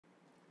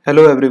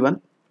Hello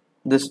everyone,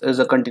 this is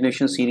a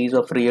continuation series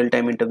of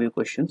real-time interview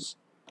questions.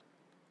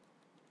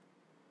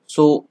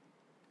 So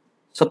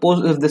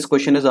suppose if this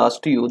question is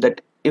asked to you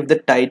that if the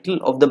title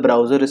of the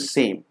browser is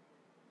same,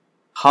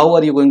 how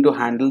are you going to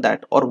handle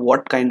that, or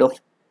what kind of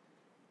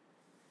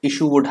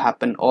issue would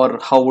happen, or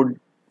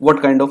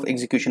what kind of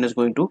execution is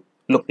going to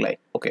look like.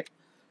 Okay,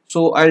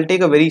 so I'll take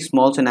a very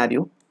small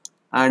scenario,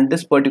 and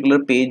this particular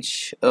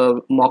page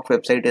mock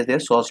website is there,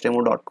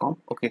 sourcedemo.com.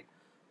 Okay,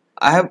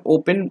 I have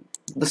opened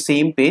the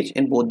same page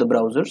in both the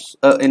browsers,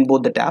 in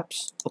both the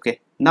tabs. Okay,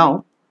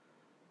 now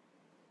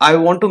I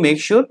want to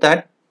make sure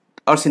that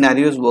our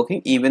scenario is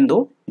working even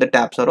though the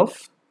tabs are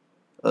of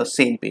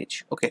same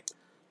page. Okay,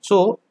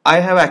 so I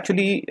have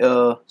actually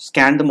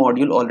scanned the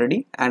module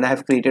already, and I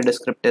have created a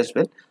script as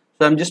well.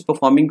 So I'm just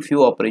performing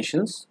few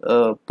operations,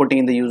 putting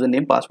in the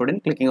username, password,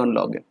 and clicking on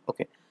login.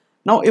 Okay,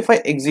 now if I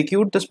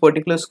execute this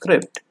particular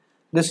script,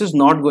 this is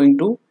not going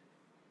to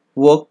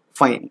work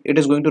fine. It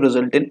is going to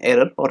result in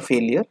error or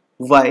failure.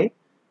 Why?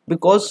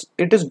 Because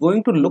it is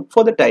going to look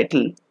for the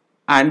title,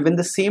 and when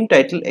the same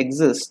title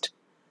exists,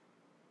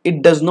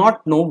 it does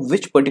not know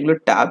which particular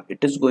tab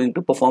it is going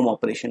to perform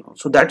operation on.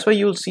 So that's why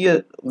you'll see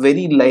a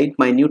very light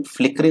minute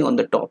flickering on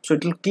the top. So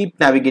it will keep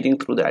navigating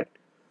through that,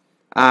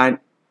 and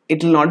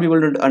it will not be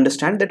able to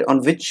understand that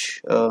on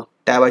which tab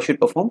I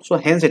should perform. So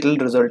hence it will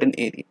result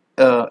in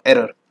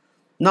error.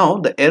 Now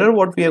the error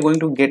what we are going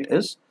to get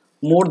is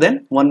more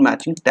than one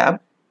matching tab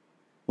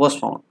was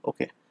found.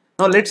 Okay,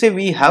 now let's say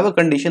we have a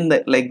condition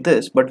that like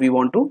this, but we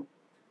want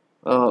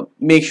to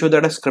make sure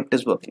that a script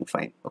is working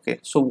fine. Okay,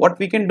 so what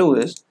we can do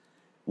is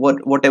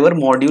whatever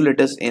module it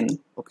is in.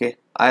 Okay,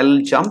 I'll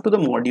jump to the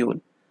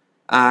module,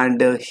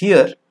 and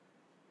here,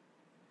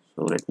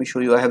 so let me show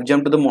you. I have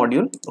jumped to the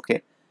module.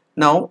 Okay,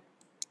 now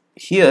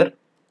here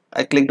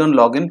I clicked on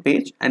login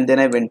page, and then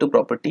I went to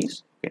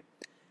properties. Okay,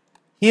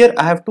 here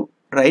I have to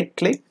right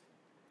click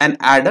and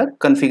add a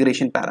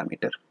configuration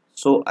parameter.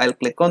 So I'll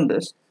click on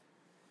this,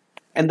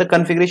 and the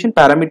configuration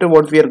parameter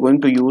what we are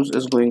going to use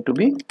is going to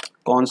be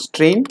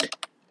constraint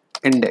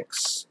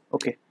index.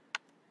 Okay,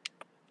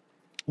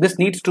 this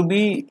needs to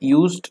be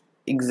used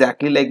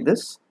exactly like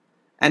this,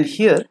 and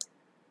here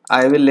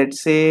I will,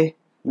 let's say,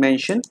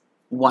 mention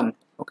 1.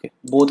 Okay,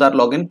 both are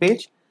login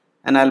page,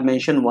 and I'll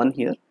mention 1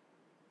 here.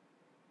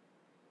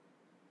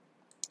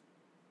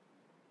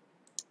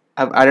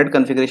 I've added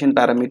configuration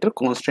parameter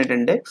constraint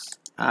index,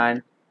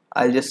 and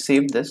I'll just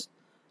save this.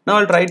 Now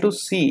I'll try to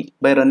see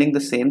by running the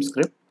same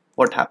script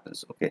what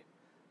happens. Okay,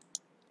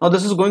 now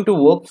this is going to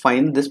work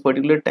fine this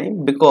particular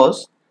time,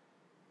 because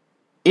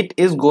it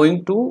is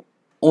going to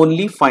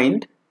only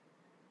find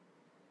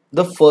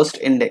the first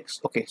index.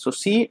 Okay, so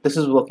see, this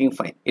is working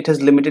fine. It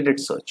has limited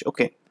its search.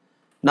 Okay,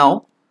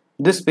 now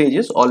this page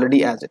is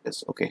already as it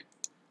is. Okay,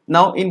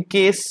 now in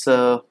case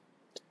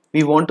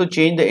we want to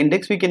change the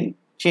index, we can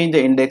change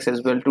the index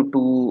as well to 2,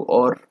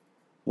 or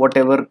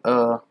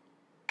whatever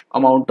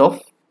amount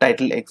of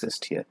title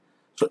exists here.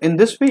 So in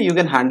this way you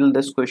can handle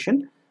this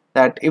question,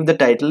 that if the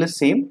title is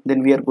same,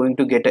 then we are going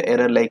to get an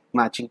error like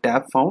matching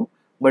tab found,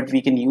 but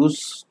we can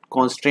use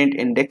constraint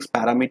index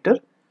parameter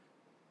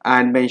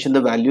and mention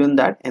the value in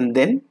that, and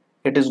then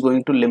it is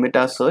going to limit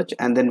our search,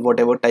 and then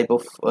whatever type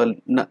of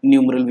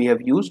numeral we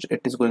have used,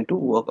 it is going to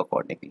work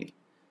accordingly.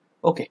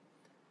 Okay,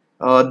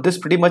 this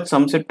pretty much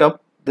sums it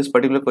up, this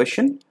particular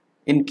question.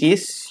 In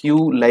case you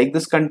like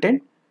this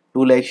content,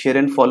 do like, share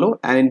and follow,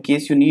 and in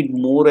case you need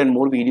more and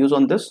more videos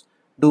on this,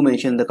 do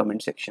mention in the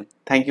comment section.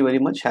 Thank you very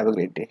much. Have a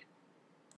great day.